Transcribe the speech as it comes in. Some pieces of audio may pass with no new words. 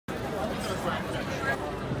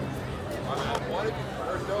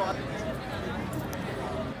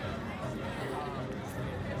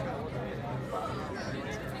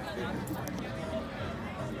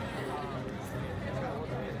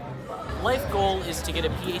life goal is to get a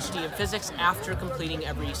PhD in physics after completing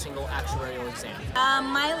every single actuarial exam.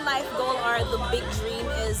 My life goal or the big dream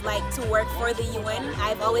is like to work for the UN.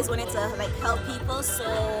 I've always wanted to like help people, so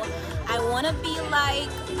I want to be like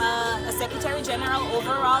a Secretary General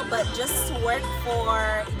overall, but just to work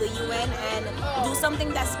for the UN and do something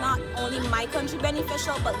that's not only my country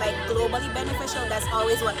beneficial, but like globally beneficial. That's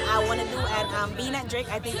always what I want to do, and being at Drake,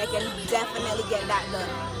 I think I can definitely get that done.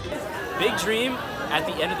 Big dream at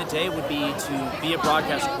the end of the day would be to be a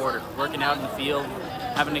broadcast reporter, working out in the field,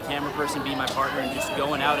 having a camera person be my partner, and just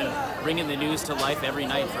going out and bringing the news to life every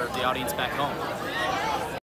night for the audience back home.